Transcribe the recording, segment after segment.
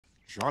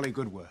Jolly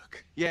good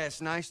work.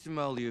 Yes, nice to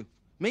mole you.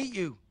 Meet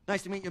you.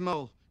 Nice to meet you,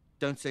 mole.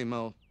 Don't say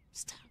mole.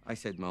 Stop. I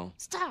said mole.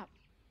 Stop.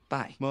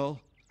 Bye. Mole.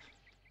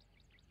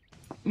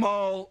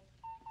 Mole.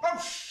 Oh,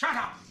 shut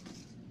up!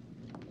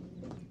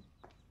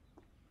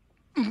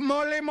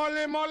 Mole,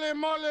 mole, mole,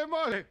 mole,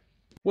 mole.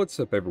 What's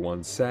up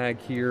everyone, Sag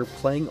here,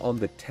 playing on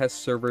the test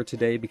server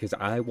today because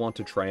I want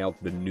to try out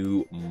the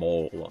new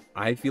Mole.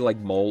 I feel like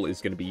Mole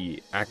is going to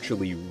be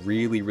actually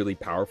really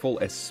powerful,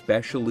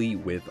 especially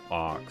with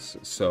Ox.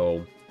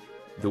 So,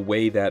 the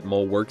way that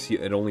Mole works,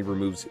 it only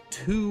removes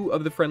 2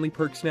 of the friendly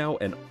perks now,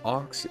 and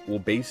Ox will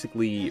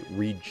basically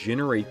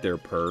regenerate their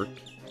perk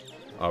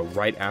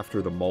right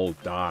after the Mole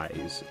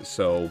dies.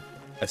 So,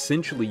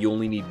 essentially you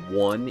only need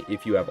 1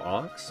 if you have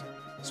Ox.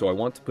 So I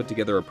want to put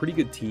together a pretty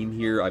good team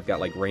here. I've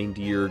got like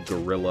Reindeer,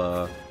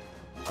 Gorilla,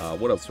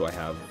 what else do I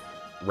have?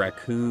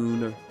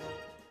 Raccoon,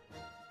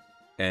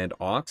 and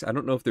Ox. I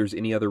don't know if there's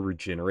any other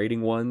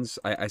regenerating ones.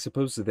 I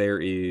suppose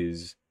there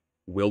is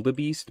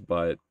Wildebeest,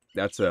 but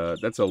that's a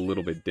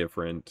little bit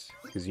different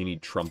because you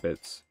need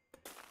trumpets.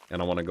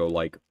 And I want to go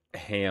like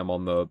ham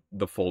on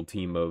the full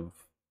team of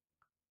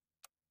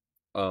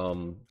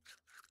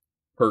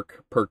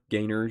perk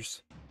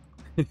gainers.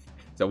 Is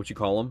that what you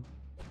call them?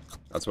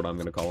 That's what I'm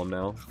going to call him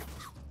now.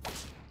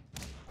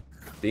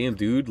 Damn,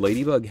 dude.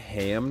 Ladybug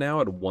Ham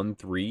now at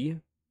 1-3.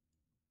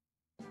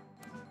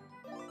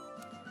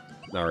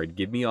 Alright,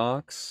 give me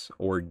Ox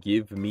or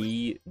give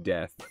me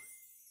Death.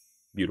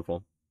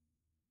 Beautiful.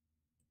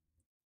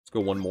 Let's go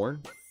one more.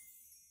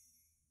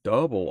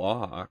 Double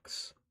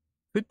Ox.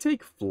 Could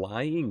take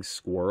Flying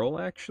Squirrel,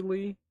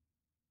 actually.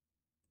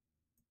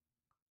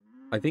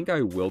 I think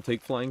I will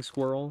take Flying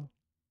Squirrel.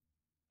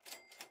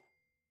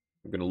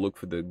 I'm gonna look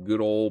for the good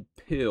old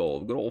pill,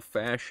 good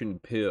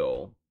old-fashioned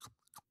pill.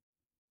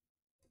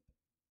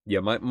 Yeah,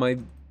 my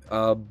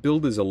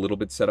build is a little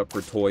bit set up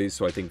for toys,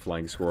 so I think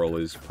Flying Squirrel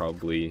is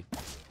probably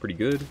pretty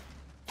good.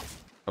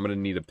 I'm gonna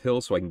need a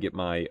pill so I can get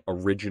my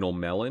original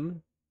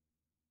melon.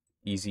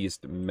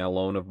 Easiest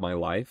melon of my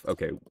life.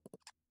 Okay,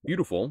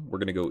 beautiful. We're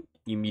gonna go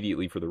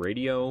immediately for the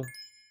radio.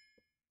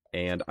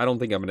 And I don't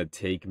think I'm gonna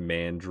take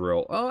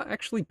Mandrill. Oh,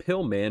 actually,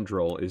 pill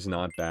Mandrill is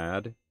not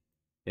bad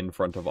in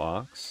front of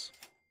Ox.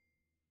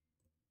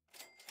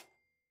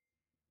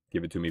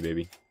 Give it to me,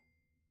 baby.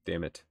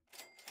 Damn it.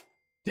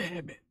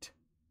 Damn it.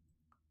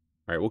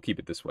 Alright, we'll keep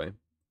it this way.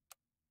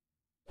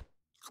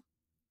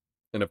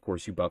 And of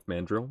course, you buff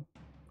Mandrill.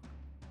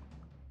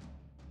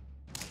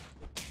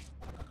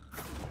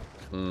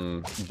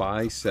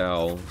 Buy,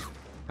 sell.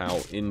 How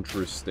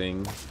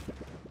interesting.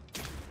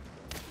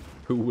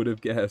 Who would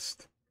have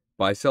guessed?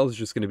 Buy, sell is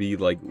just going to be,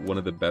 like, one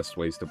of the best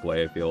ways to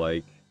play, I feel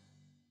like.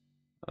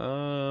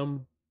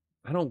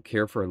 I don't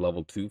care for a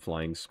level 2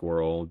 Flying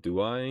Squirrel, do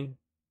I?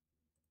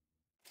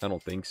 I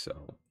don't think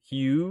so.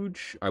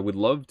 Huge. I would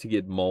love to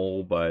get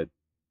Mole, but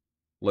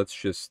let's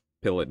just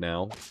pill it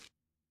now.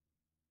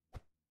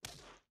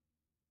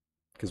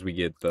 Because we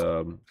get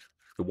the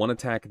 1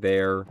 attack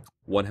there,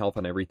 1 health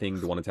on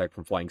everything, the 1 attack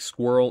from Flying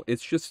Squirrel.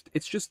 It's just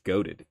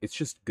goated. It's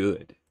just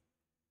good.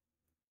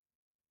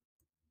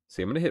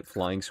 See, I'm going to hit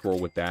Flying Squirrel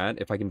with that.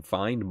 If I can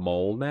find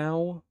Mole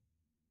now,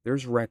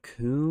 there's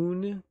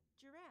Raccoon.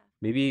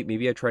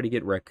 Maybe I try to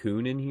get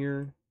Raccoon in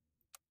here.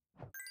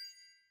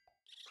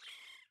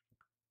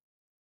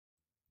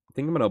 I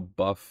think I'm going to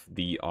buff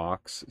the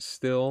Ox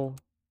still.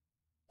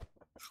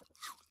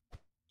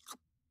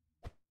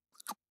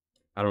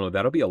 I don't know,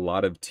 that'll be a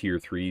lot of tier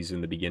 3s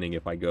in the beginning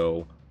if I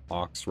go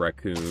Ox,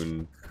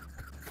 Raccoon,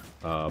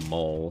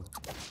 Mole.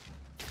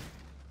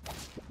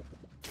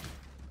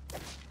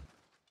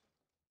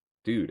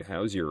 Dude,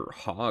 how's your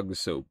hog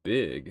so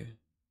big?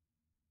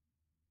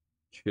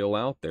 Chill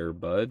out there,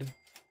 bud.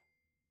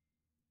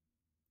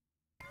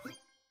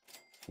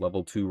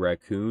 Level 2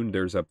 Raccoon.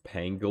 There's a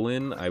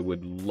Pangolin. I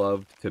would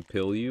love to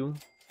pill you.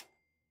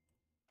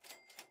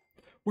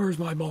 Where's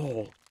my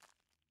Mole?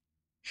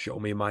 Show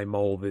me my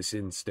Mole this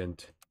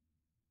instant.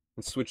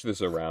 Let's switch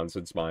this around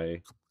since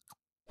my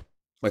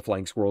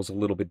Flying Squirrel's a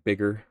little bit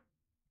bigger.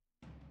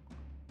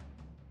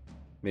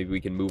 Maybe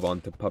we can move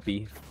on to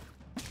Puppy.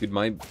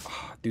 Dude,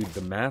 dude,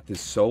 the math is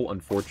so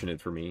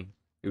unfortunate for me.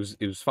 It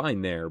was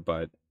fine there,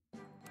 but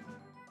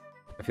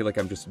I feel like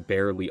I'm just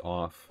barely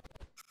off.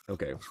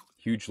 Okay,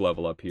 huge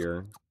level up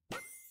here.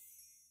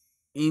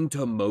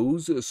 Into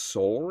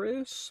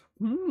Mosasaurus?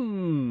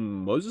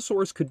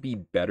 Mosasaurus could be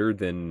better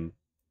than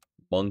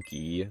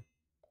Monkey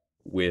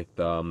with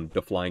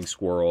the Flying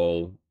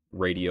Squirrel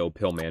radio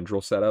pill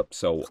Mandrill setup,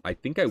 so I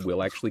think I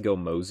will actually go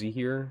Mosey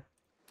here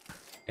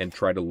and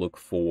try to look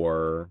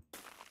for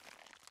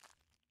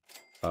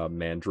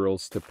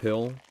Mandrills to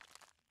pill.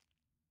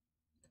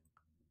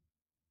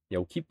 Yeah,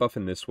 we'll keep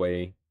buffing this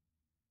way.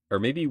 Or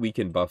maybe we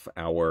can buff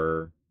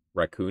our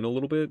Raccoon a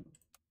little bit.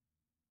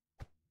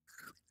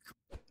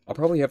 I'll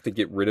probably have to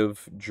get rid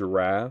of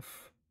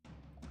Giraffe.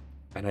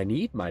 And I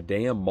need my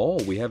damn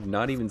Mole. We have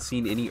not even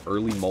seen any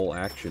early Mole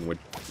action,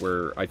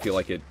 where I feel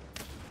like it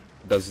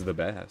does the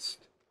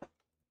best.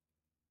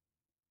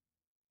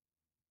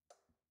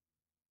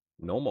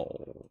 No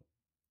Mole.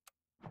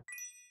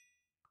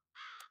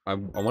 I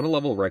want to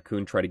level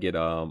Raccoon, try to get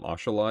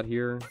Ocelot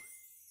here.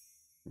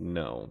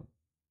 No.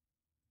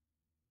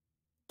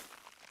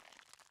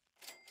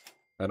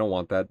 I don't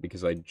want that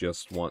because I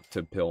just want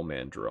to pill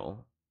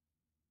Mandrill.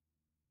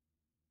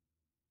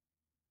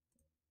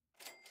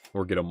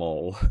 Or get a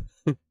mole.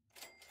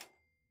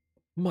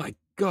 My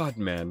god,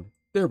 man.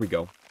 There we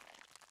go.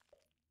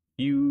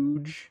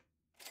 Huge,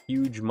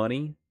 huge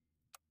money.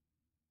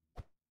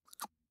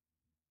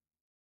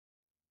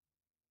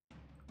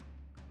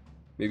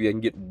 Maybe I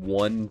can get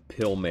one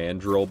pill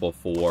Mandrill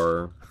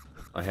before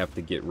I have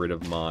to get rid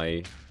of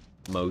my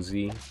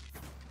Mosey.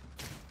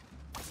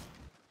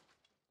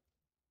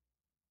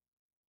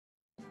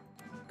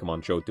 Come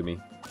on, show it to me.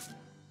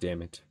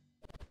 Damn it.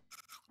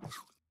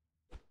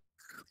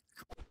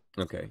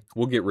 Okay,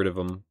 we'll get rid of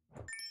him.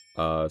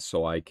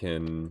 So I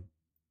can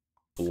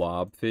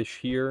blobfish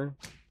here.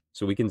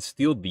 So we can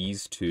steal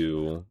these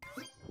two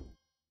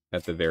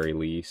at the very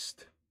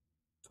least.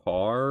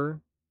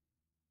 Tar.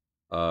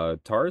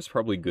 Tar is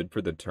probably good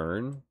for the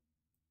turn.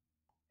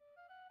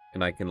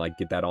 And I can, like,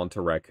 get that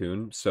onto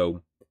Raccoon.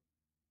 So,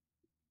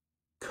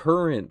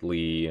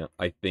 currently,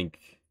 I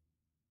think...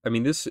 I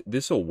mean,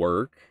 this'll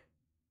work.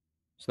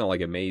 It's not,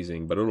 like,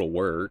 amazing, but it'll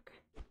work.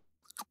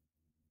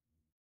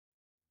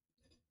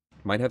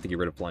 Might have to get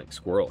rid of Flying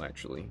Squirrel,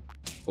 actually.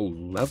 Oh,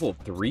 level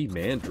 3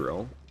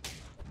 Mandrill.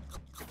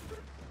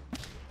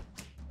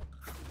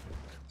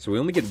 So we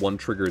only get one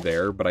trigger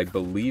there, but I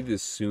believe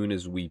as soon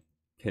as we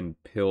can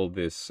pill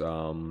this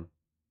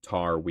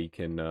tar, we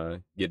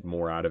can get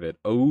more out of it.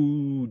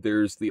 Oh,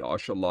 there's the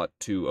Ocelot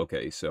too.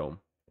 Okay, so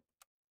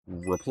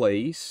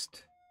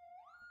replaced.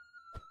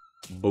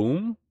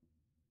 Boom.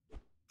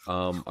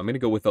 I'm gonna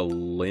go with a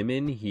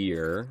lemon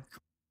here.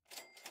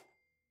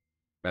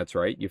 That's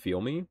right, you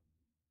feel me?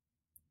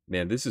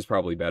 Man, this is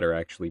probably better,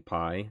 actually,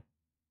 pie.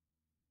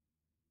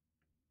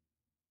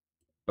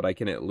 But I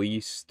can at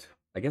least,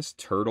 I guess,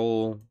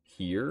 turtle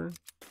here.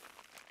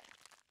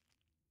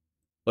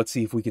 Let's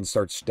see if we can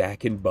start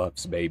stacking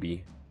buffs,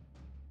 baby.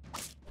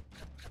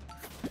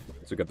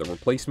 So we got the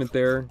replacement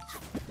there.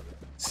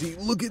 See,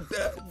 look at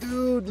that,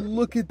 dude.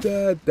 Look at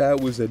that. That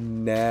was a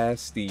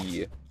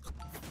nasty.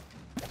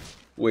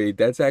 Wait,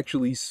 that's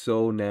actually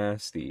so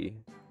nasty.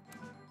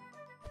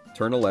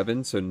 Turn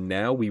 11, so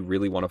now we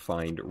really want to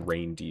find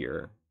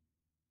reindeer.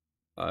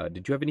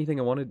 Did you have anything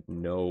I wanted?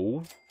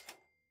 No.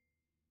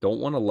 Don't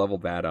want to level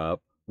that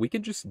up. We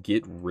could just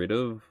get rid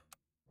of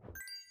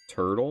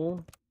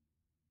turtle.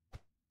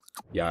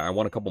 Yeah, I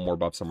want a couple more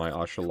buffs on my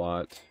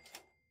Ocelot.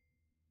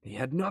 He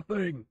had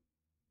nothing.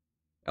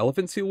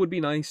 Elephant seal would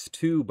be nice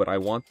too, but I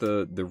want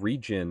the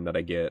regen that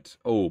I get.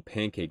 Oh,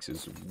 pancakes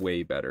is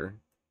way better.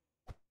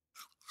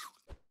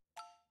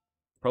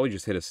 Probably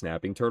just hit a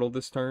snapping turtle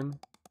this turn.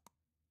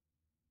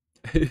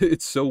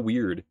 It's so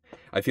weird.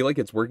 I feel like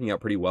it's working out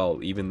pretty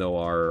well, even though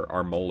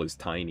our mole is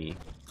tiny.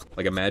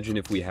 Like, imagine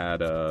if we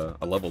had a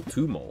level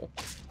 2 mole.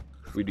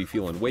 We'd be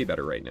feeling way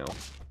better right now.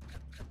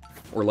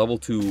 Or level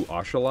 2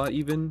 Ocelot,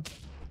 even.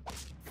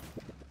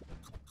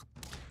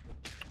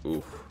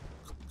 Oof.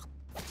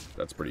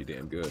 That's pretty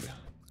damn good.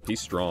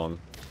 He's strong.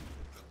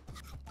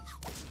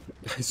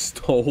 I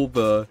stole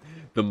the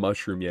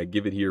mushroom. Yeah,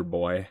 give it here,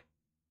 boy.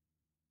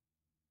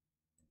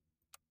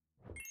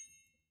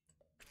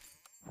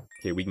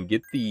 Okay, we can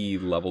get the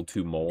level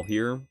 2 mole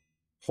here.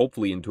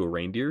 Hopefully into a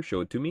reindeer.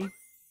 Show it to me.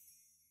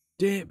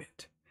 Damn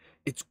it.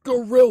 It's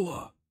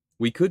gorilla.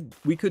 We could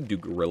do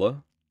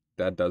gorilla.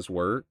 That does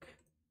work.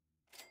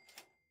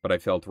 But I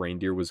felt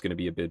reindeer was going to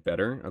be a bit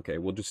better. Okay,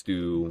 we'll just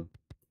do...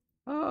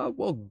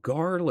 well,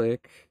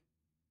 garlic.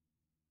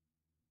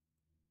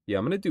 Yeah,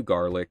 I'm going to do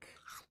garlic.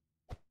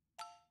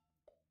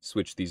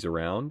 Switch these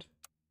around.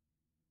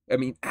 I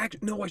mean,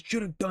 no, I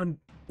should have done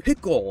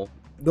pickle.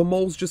 The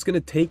mole's just going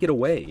to take it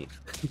away.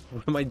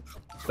 What am I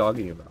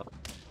talking about?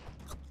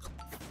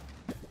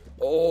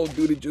 Oh,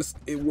 dude,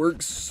 it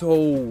works so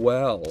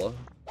well.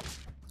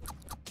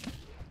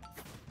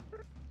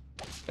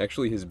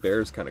 Actually, his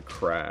bear's kind of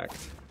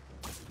cracked.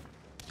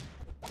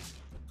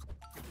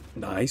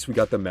 Nice, we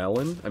got the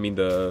melon. I mean,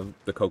 the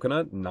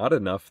coconut. Not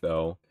enough,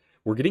 though.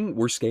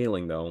 We're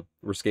scaling, though.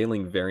 We're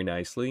scaling very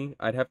nicely,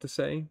 I'd have to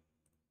say.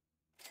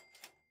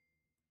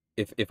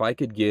 If I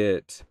could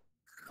get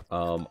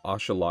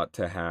Ocelot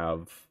to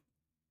have,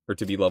 or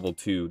to be level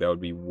 2, that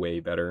would be way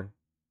better.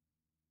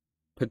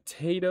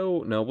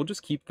 Potato, no, we'll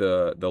just keep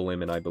the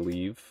lemon, I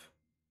believe.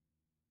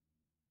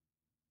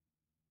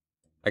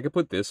 I could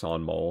put this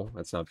on mole,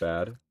 that's not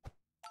bad.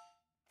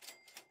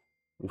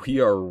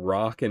 We are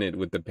rocking it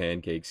with the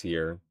pancakes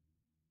here.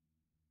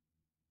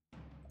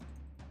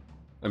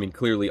 I mean,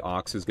 clearly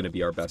Ox is going to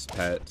be our best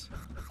pet.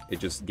 It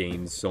just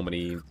gains so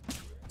many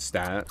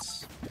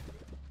stats.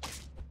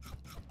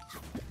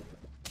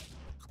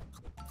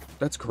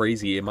 That's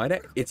crazy.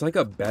 It's like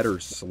a better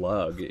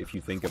slug, if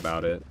you think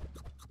about it.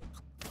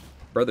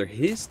 Brother,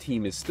 his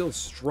team is still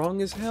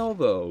strong as hell,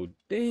 though.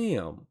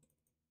 Damn.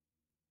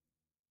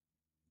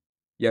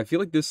 Yeah, I feel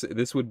like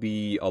this would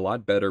be a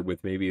lot better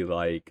with maybe,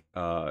 like,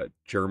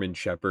 German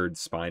Shepherd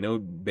Spino.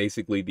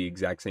 Basically the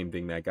exact same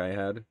thing that guy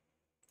had.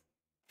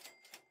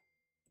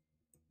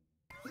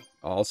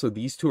 Also,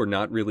 these two are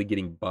not really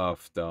getting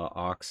buffed.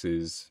 Ox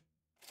is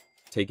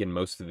taking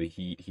most of the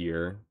heat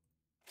here.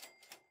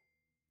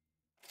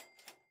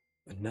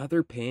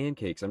 Another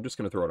pancakes. I'm just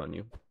going to throw it on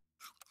you.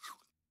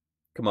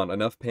 Come on,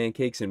 enough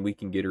pancakes and we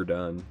can get her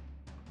done.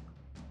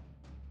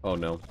 Oh,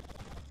 no.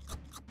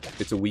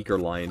 It's a weaker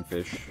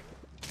lionfish. Is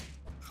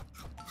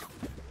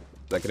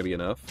that going to be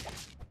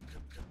enough?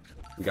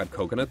 We got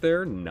coconut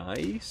there.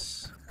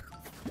 Nice.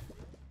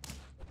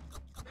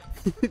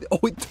 Oh,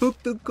 it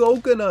took the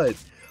coconut.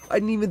 I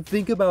didn't even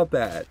think about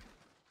that.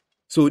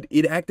 So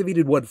it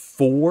activated, what,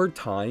 4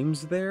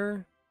 times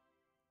there?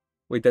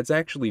 Wait, that's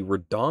actually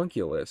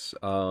redonkulous.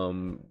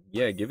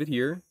 Yeah, give it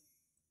here.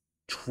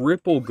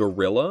 Triple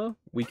gorilla.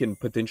 We can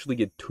potentially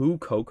get 2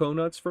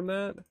 coconuts from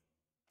that.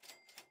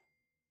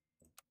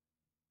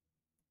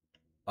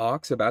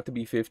 Ox about to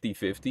be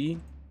 50-50.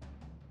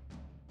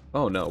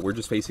 Oh no, we're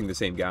just facing the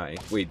same guy.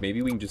 Wait,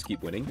 maybe we can just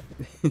keep winning?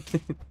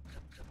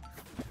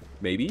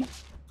 Maybe?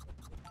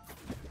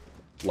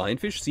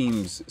 Lionfish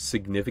seems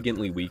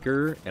significantly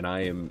weaker, and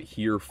I am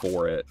here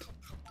for it.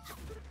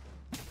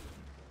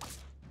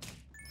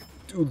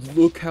 Dude,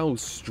 look how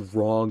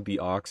strong the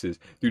ox is.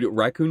 Dude,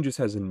 raccoon just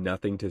has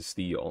nothing to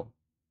steal.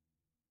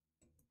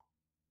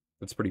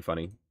 That's pretty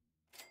funny.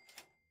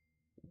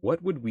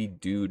 What would we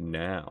do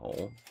now?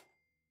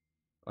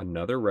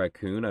 Another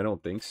raccoon? I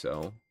don't think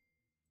so.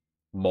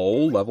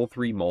 Mole? Level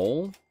 3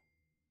 mole?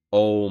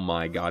 Oh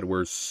my god,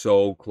 we're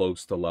so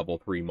close to level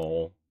 3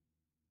 mole.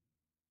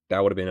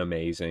 That would have been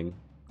amazing.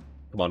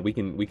 Come on, we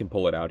can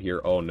pull it out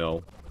here. Oh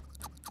no.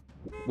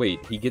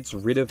 Wait, he gets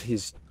rid of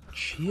his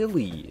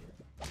chili.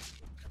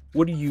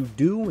 What are you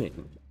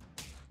doing?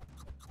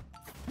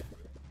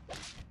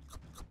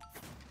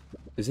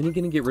 Isn't he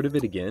gonna get rid of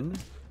it again?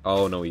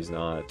 Oh no, he's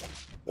not.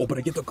 Oh, but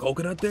I get the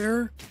coconut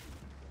there?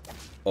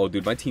 Oh,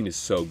 dude, my team is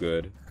so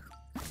good.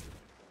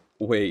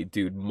 Wait,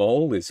 dude,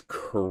 Mole is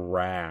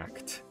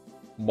cracked.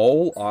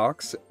 Mole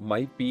Ox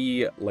might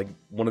be, like,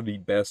 one of the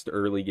best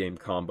early game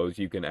combos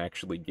you can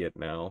actually get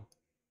now.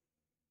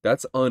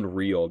 That's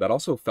unreal. That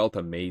also felt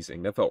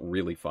amazing. That felt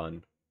really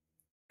fun.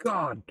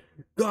 God,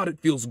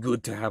 it feels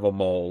good to have a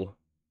mole.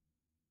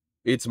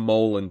 It's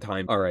mole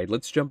time. Alright,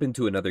 let's jump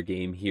into another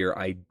game here.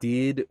 I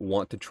did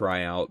want to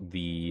try out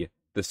the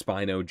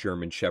Spino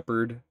German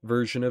Shepherd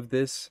version of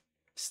this.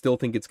 Still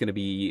think it's going to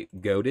be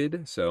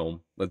goated,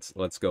 so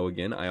let's go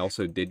again. I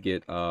also did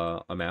get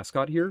a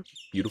mascot here.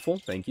 Beautiful,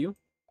 thank you.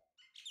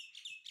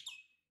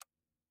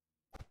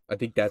 I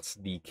think that's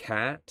the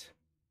cat.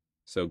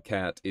 So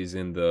cat is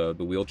in the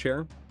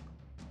wheelchair.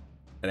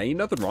 And ain't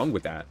nothing wrong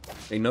with that.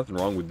 Ain't nothing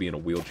wrong with being a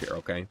wheelchair,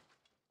 okay?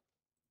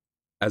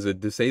 As a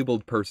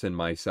disabled person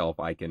myself,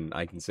 I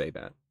can say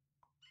that.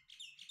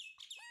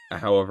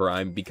 However,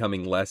 I'm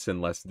becoming less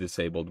and less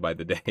disabled by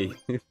the day.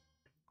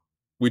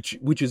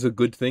 which is a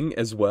good thing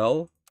as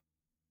well.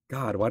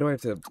 God, why do I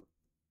have to...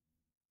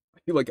 I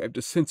feel like I have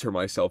to censor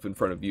myself in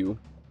front of you.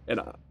 And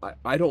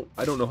I don't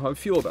know how I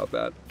feel about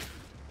that.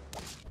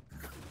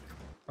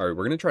 Alright,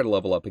 we're gonna try to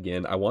level up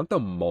again. I want the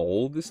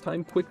mole this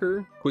time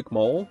quicker. Quick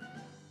mole.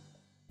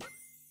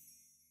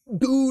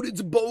 Dude,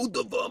 it's both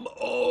of them!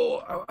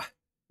 Oh,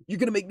 you're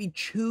gonna make me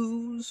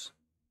choose?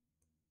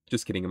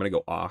 Just kidding, I'm gonna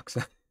go ox.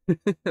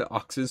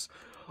 Ox is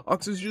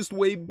just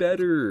way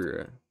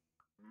better.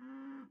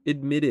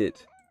 Admit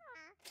it.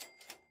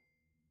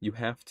 You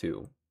have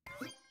to.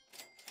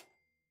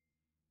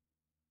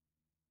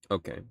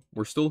 Okay,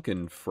 we're still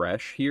looking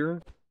fresh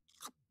here.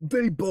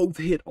 They both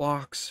hit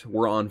ox.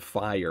 We're on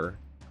fire.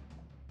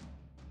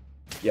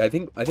 Yeah, I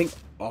think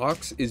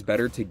ox is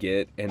better to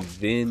get, and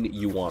then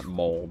you want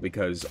mole,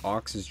 because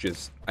ox is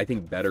just, I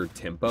think, better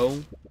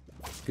tempo,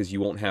 because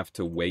you won't have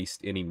to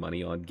waste any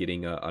money on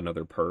getting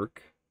another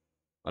perk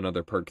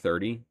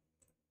 30.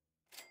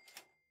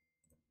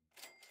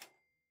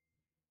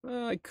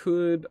 I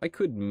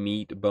could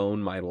meat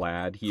bone my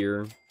lad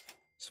here.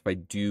 So if I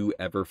do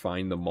ever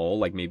find the mole,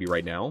 like maybe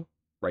right now,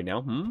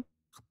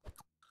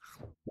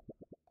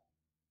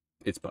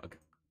 it's bug.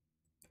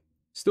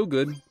 Still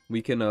good.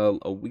 We can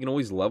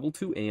always level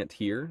 2 ant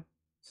here.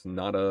 It's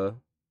not a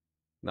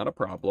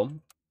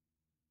problem.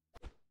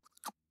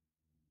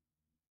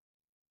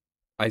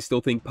 I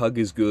still think pug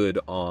is good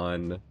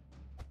on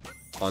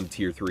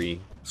tier 3.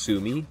 Sue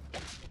me.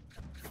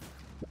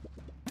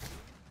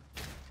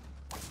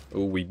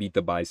 Oh, we beat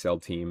the buy-sell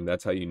team.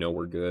 That's how you know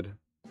we're good.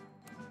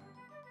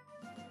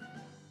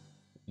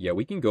 Yeah,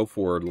 we can go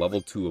for level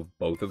 2 of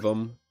both of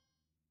them.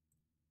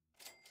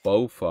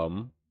 Both of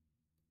them.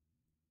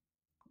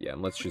 Yeah,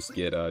 and let's just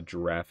get a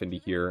giraffe into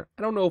here.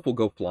 I don't know if we'll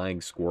go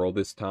flying squirrel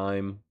this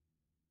time.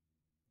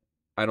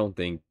 I don't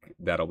think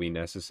that'll be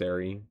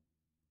necessary.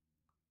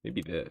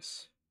 Maybe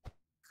this.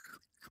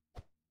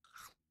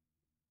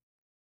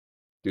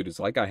 Dude, it's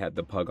like I had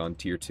the pug on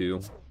tier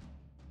 2.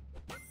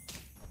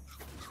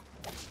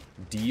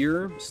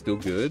 Deer, still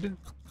good.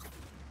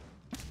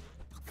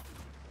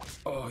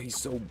 Oh, he's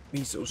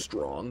so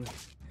strong.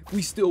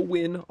 We still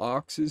win.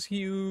 Ox is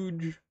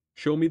huge.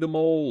 Show me the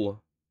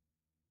mole.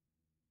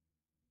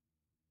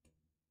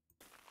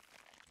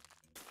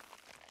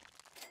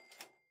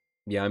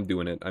 Yeah, I'm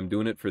doing it. I'm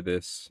doing it for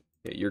this.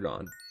 Yeah, you're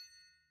gone.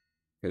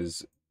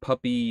 Because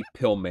Puppy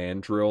Pill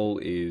Mandrill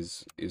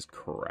is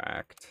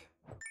cracked.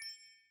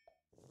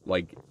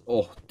 Like,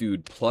 oh,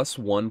 dude,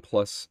 +1,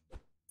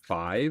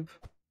 +5?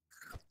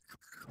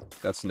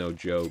 That's no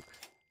joke.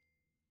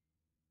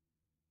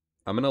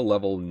 I'm gonna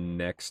level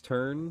next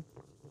turn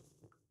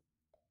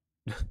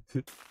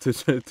to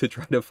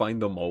try to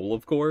find the mole,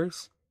 of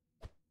course.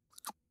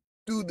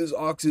 Dude, this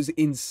ox is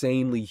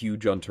insanely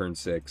huge on turn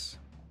 6.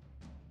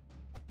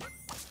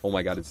 Oh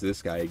my god, it's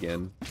this guy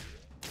again.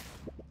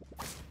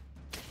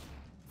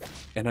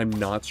 And I'm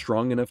not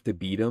strong enough to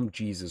beat him?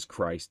 Jesus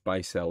Christ,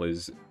 Bicel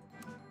is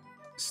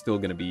still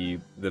gonna be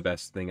the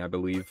best thing, I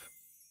believe.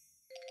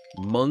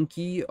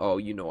 Monkey? Oh,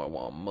 you know I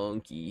want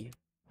monkey.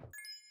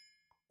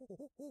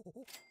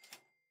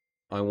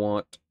 I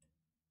want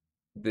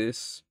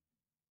this.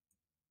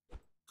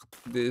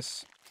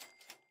 This.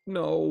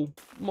 No.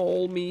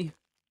 Mole me.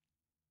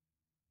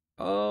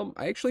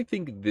 I actually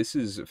think this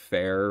is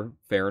fair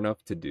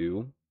enough to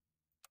do.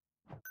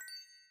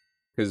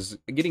 Because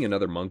getting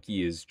another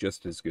monkey is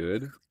just as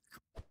good.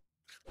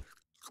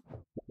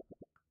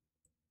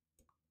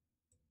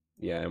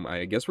 Yeah,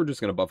 I guess we're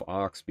just gonna buff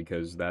Ox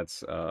because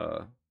that's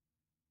the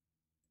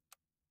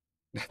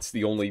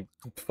only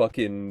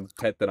fucking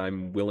pet that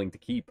I'm willing to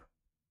keep.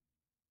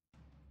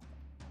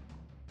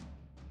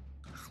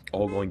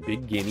 All going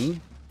Big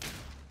Guinea.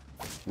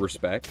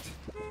 Respect.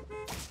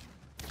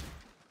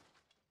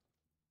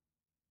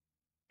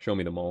 Show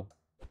me the mole.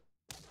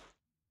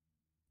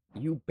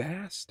 You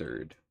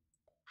bastard.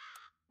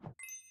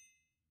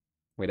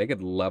 Wait, I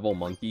could level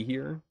monkey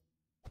here?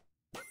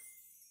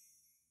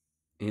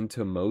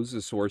 Into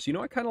Mosasaurus. You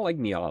know, I kind of like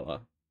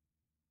Niala.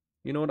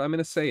 You know what? I'm going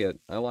to say it.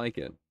 I like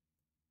it.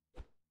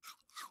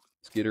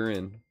 Let's get her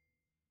in.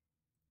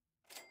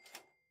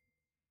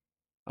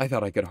 I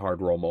thought I could hard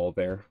roll mole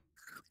there.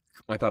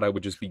 I thought I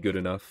would just be good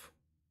enough.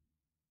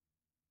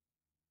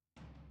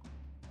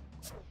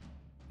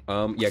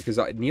 Yeah, because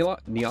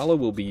Niala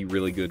will be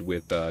really good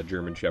with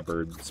German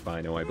Shepherd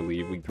Spino, I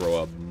believe. We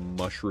throw a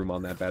mushroom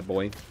on that bad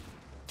boy.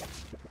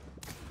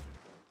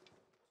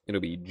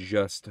 It'll be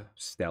just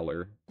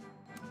stellar.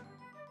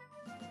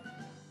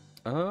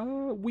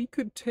 We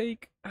could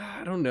take...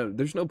 I don't know.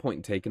 There's no point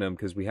in taking him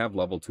because we have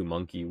level 2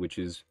 Monkey, which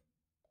is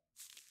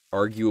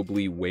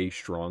arguably way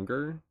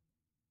stronger.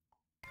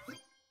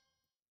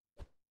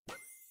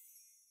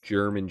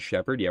 German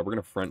Shepherd. Yeah, we're going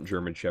to front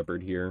German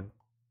Shepherd here.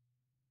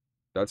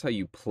 That's how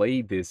you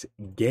play this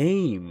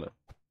game.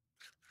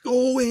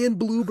 Oh, and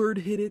Bluebird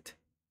hit it.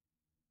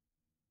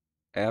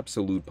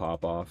 Absolute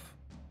pop-off.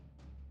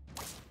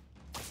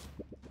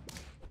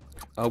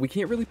 We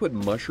can't really put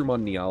Mushroom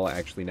on Niala,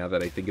 actually, now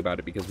that I think about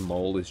it, because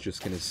Mole is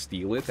just going to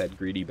steal it, that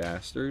greedy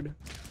bastard.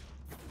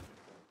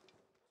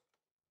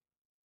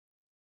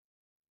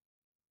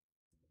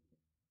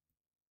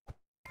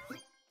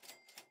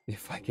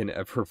 If I can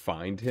ever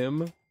find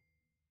him.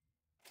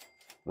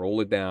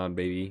 Roll it down,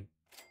 baby.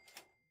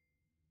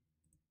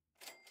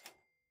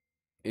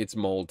 It's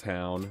Mole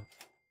Town.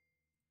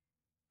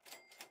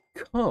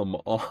 Come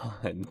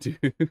on,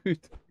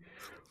 dude.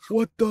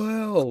 What the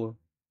hell?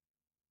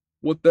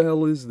 What the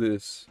hell is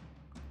this?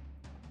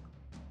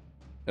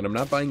 And I'm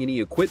not buying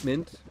any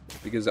equipment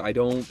because I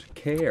don't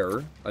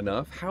care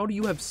enough. How do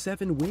you have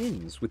 7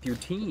 wins with your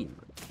team?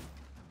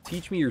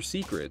 Teach me your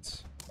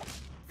secrets.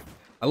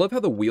 I love how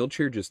the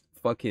wheelchair just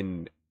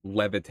fucking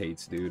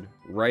levitates, dude.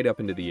 Right up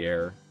into the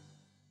air.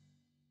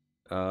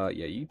 Yeah,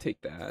 you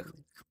take that.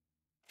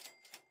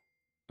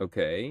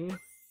 Okay.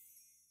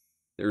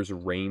 There's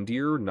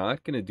reindeer.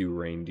 Not gonna do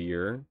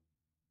reindeer.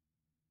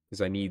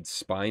 Because I need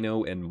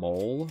Spino and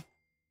Mole.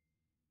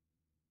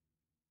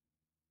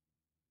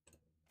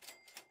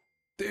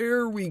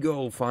 There we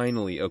go,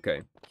 finally.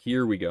 Okay,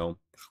 here we go.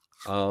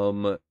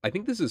 I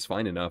think this is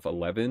fine enough.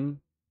 11.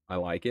 I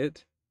like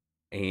it.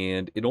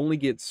 And it only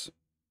gets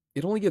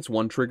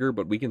 1 trigger,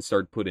 but we can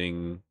start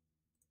putting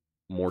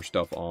more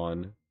stuff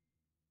on.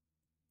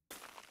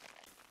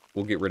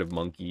 We'll get rid of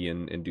Monkey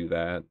and do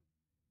that.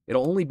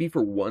 It'll only be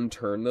for 1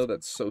 turn, though.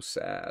 That's so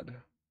sad.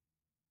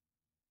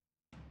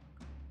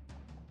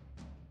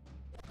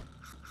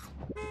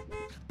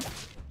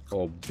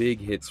 Oh, big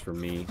hits for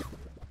me.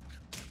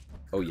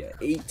 Oh, yeah.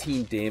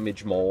 18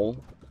 damage Mole.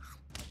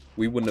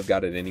 We wouldn't have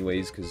got it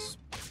anyways, because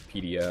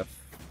PDF.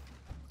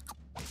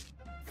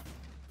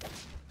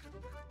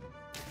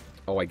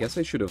 Oh, I guess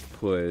I should have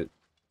put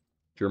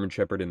German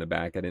Shepherd in the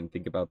back. I didn't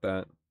think about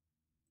that.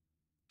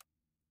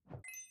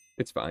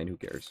 It's fine. Who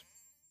cares?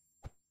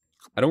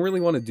 I don't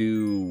really want to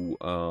do,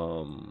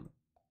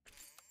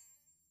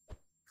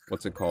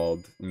 what's it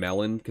called?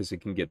 Melon, because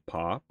it can get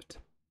popped.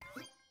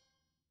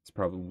 It's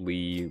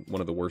probably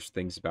one of the worst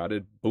things about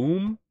it.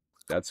 Boom.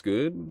 That's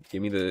good. Show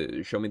me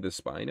the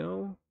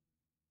Spino.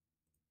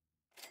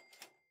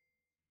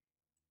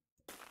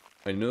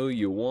 I know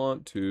you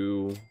want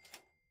to.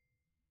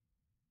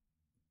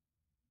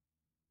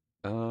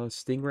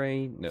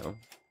 Stingray? No.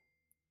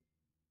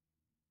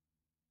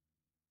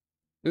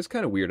 It's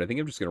kind of weird. I think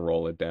I'm just going to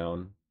roll it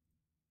down.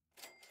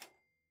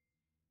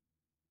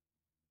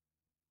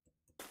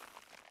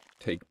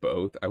 take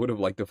both. I would have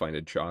liked to find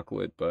a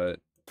chocolate, but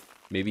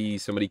maybe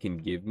somebody can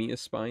give me a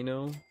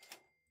Spino?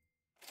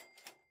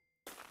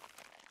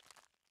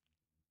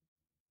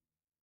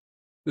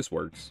 This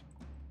works.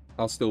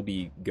 I'll still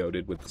be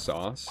goated with the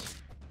sauce.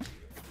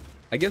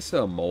 I guess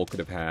a mole could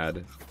have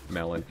had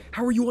melon.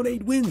 How are you on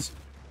 8 wins?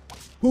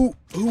 Who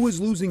is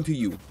losing to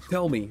you?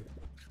 Tell me.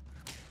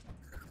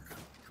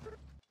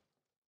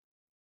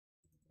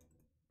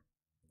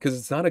 Because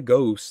it's not a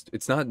ghost.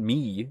 It's not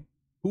me.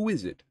 Who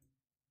is it?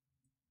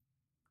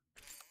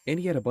 And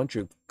he had a bunch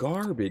of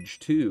garbage,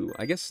 too.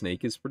 I guess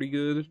Snake is pretty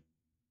good.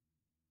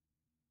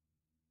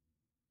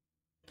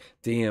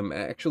 Damn,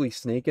 actually,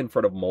 Snake in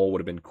front of Mole would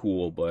have been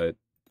cool, but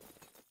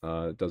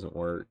it doesn't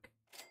work.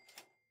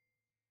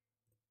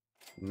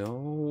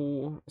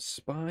 No,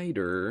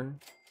 Spider.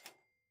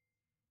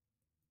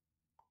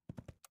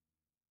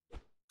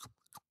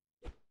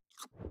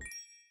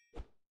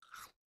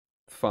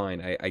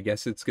 Fine, I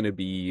guess it's gonna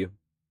be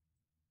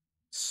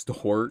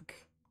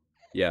Stork.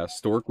 Yeah,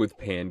 Stork with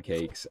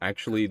pancakes.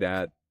 Actually,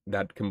 that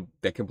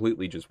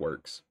completely just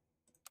works.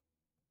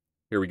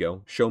 Here we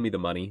go. Show me the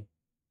money.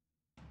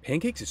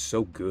 Pancakes is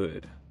so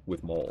good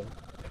with Mole.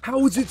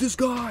 How is it this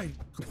guy?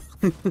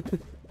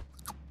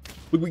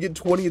 Look, we get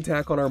 20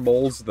 attack on our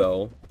moles,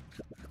 though.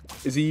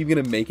 Is he even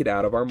gonna make it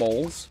out of our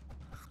moles?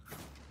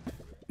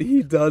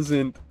 He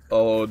doesn't.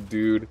 Oh,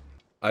 dude.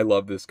 I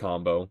love this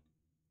combo.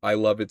 I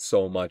love it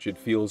so much. It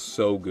feels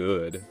so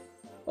good.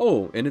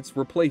 Oh, and it's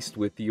replaced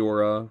with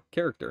your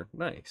character.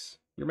 Nice.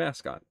 Your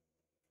mascot.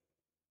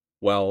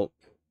 Well,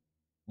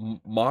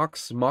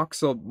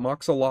 Moxalotl,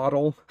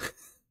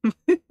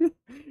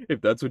 if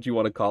that's what you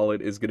want to call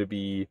it, is going to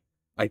be,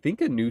 I think,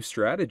 a new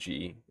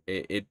strategy.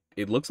 It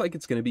looks like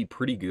it's going to be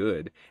pretty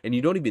good. And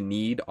you don't even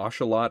need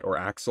Ocelot or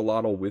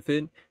Axolotl with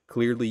it.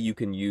 Clearly, you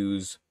can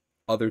use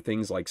other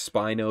things like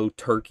Spino.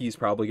 Turkey's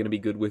probably going to be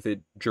good with it.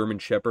 German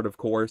Shepherd, of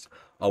course.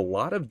 A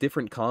lot of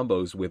different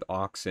combos with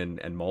Ox and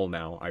Mole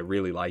now. I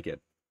really like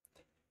it.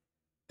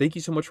 Thank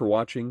you so much for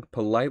watching.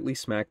 Politely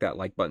smack that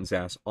like button's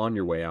ass on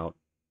your way out.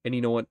 And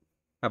you know what?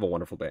 Have a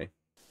wonderful day.